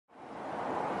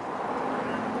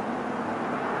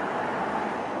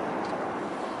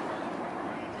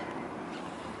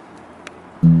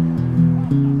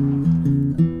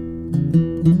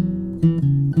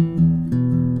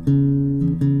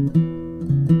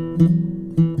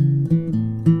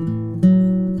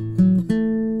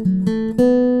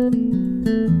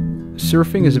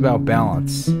Surfing is about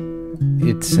balance.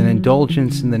 It's an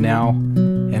indulgence in the now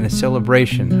and a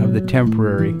celebration of the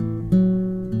temporary.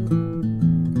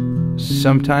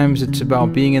 Sometimes it's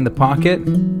about being in the pocket,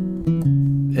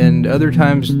 and other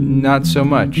times not so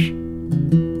much.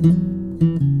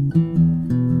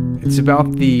 It's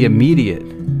about the immediate.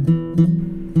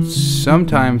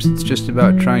 Sometimes it's just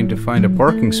about trying to find a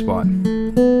parking spot.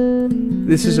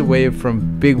 This is a wave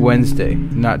from Big Wednesday,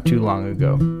 not too long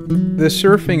ago. The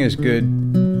surfing is good,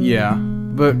 yeah,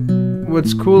 but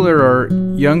what's cooler are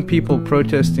young people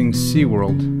protesting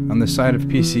SeaWorld on the side of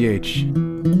PCH.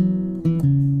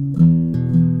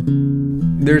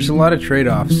 There's a lot of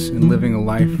trade-offs in living a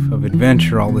life of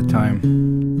adventure all the time.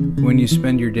 When you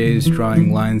spend your days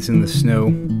drawing lines in the snow,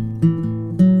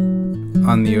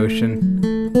 on the ocean,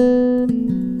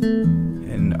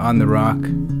 and on the rock,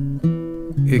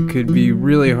 it could be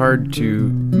really hard to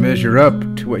measure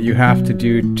up to what you have to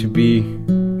do to be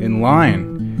in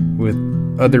line with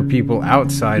other people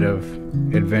outside of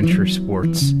adventure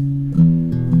sports.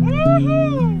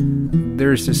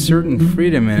 There's a certain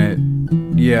freedom in it,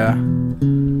 yeah,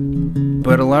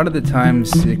 but a lot of the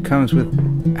times it comes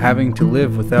with having to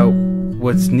live without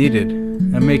what's needed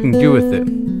and making do with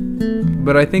it.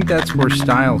 But I think that's where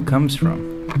style comes from.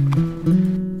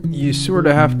 You sort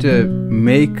of have to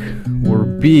make or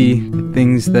be the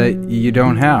things that you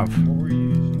don't have.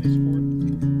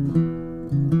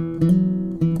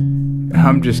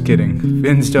 I'm just kidding.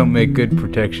 Fins don't make good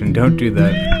protection. Don't do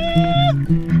that.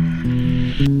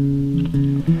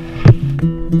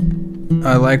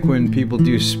 I like when people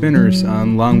do spinners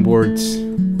on longboards,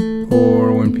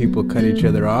 or when people cut each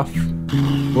other off,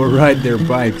 or ride their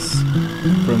bikes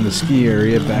from the ski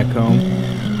area back home.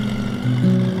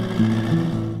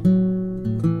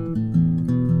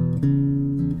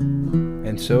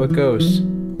 And so it goes.